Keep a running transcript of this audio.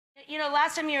you know,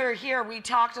 last time you were here, we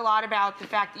talked a lot about the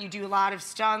fact that you do a lot of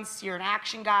stunts. You're an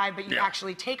action guy, but you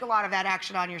actually take a lot of that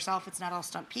action on yourself. It's not all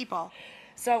stunt people.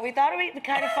 So we thought it would be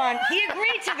kind of fun. He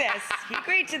agreed to this. He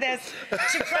agreed to this to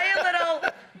play a little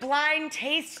blind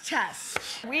taste test.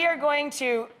 We are going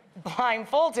to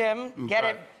blindfold him. Get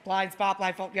it? Blindspot,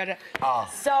 blindfold. Get it?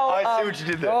 So I see what you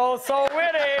did there. Oh, so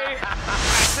witty.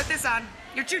 Put this on.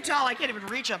 You're too tall. I can't even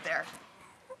reach up there.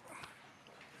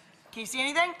 Can you see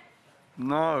anything?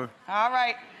 No. All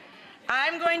right.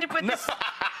 I'm going to put this.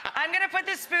 I'm going to put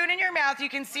this spoon in your mouth. You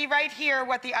can see right here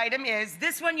what the item is.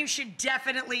 This one you should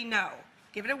definitely know.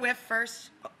 Give it a whiff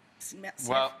first. Oh, sniff.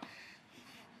 Well.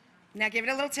 Now give it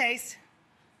a little taste.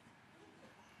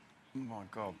 Oh my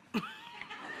God.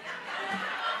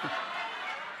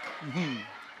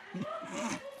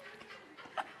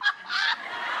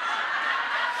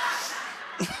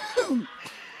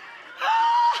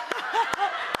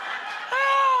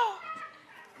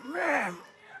 Man,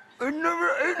 I never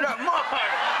ate that much.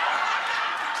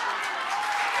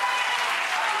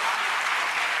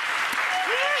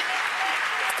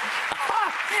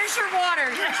 Here's your water.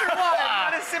 Here's your water. You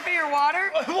want a sip of your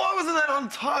water? Why wasn't that on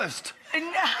toast? He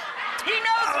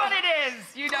knows what it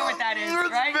is. You know what that is,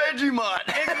 It's right? Vegemite.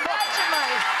 It's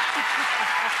Vegemite.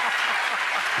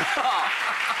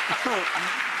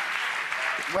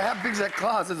 Well, how big's that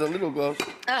glass? It's a little glass.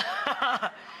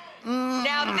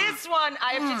 Now this one,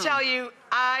 I have to tell you,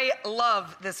 I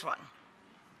love this one.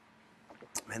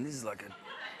 Man, this is like a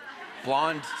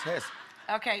blind test.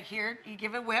 Okay, here, you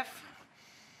give a whiff.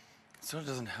 So it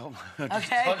doesn't help.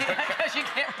 Okay, because you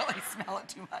can't really smell it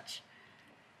too much.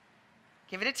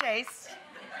 Give it a taste.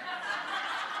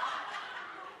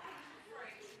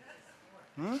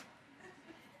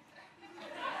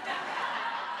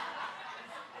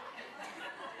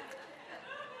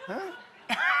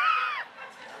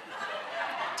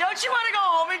 Don't you want to go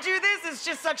home and do this? It's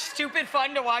just such stupid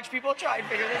fun to watch people try and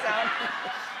figure this out.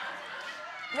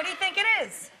 What do you think it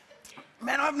is?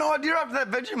 Man, I have no idea after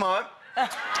that Vegemite.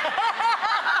 that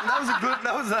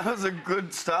was a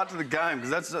good start to the game because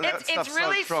that stuff's It's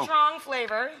really so strong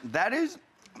flavor. That is,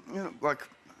 you know, like,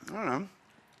 I don't know.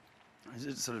 Is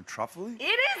it sort of truffly? It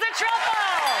is a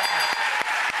truffle!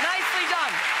 Nicely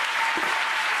done.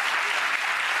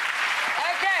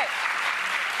 Okay.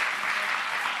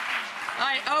 All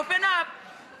right, open up.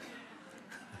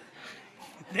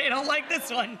 They don't like this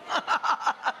one.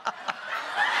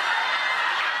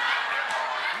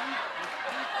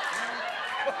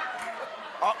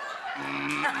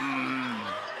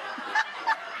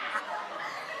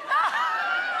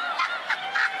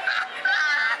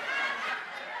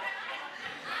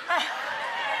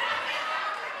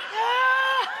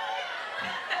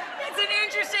 It's an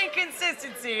interesting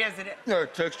consistency, isn't it? No,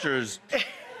 texture is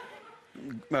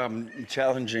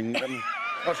challenging. I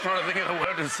was trying to think of a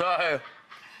word to say.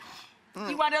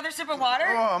 You want another sip of water?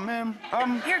 Oh, man.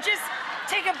 Here, just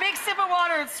take a big sip of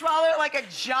water and swallow it like a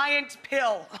giant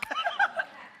pill.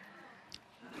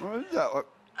 What is that? Like,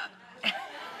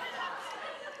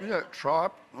 is that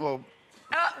tripe? Well,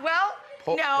 No.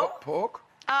 What, pork?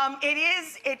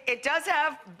 It does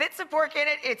have bits of pork in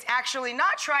it. It's actually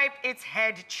not tripe, it's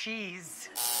head cheese.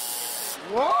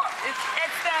 What?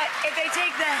 If they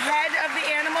take the head of the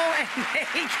animal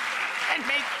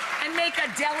and make a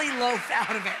deli loaf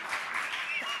out of it.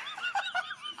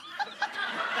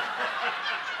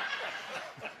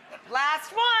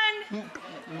 Last one.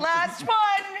 Last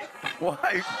one.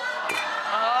 Why?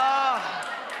 Oh.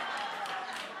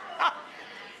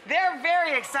 They're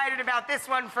very excited about this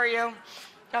one for you.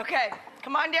 Okay,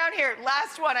 come on down here.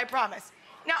 Last one, I promise.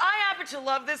 Now, I happen to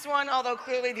love this one, although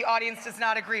clearly the audience does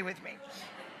not agree with me.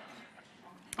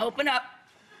 Open up.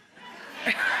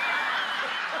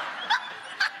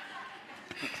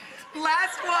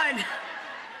 Last one.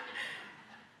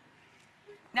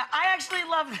 Now, I actually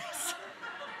love this.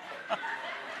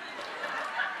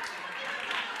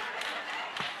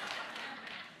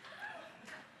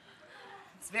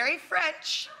 It's very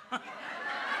French.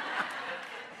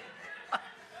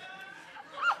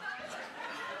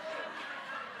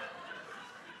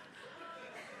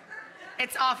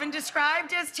 It's often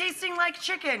described as tasting like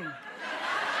chicken.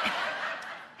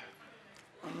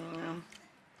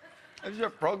 Is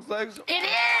that frog's legs? It is!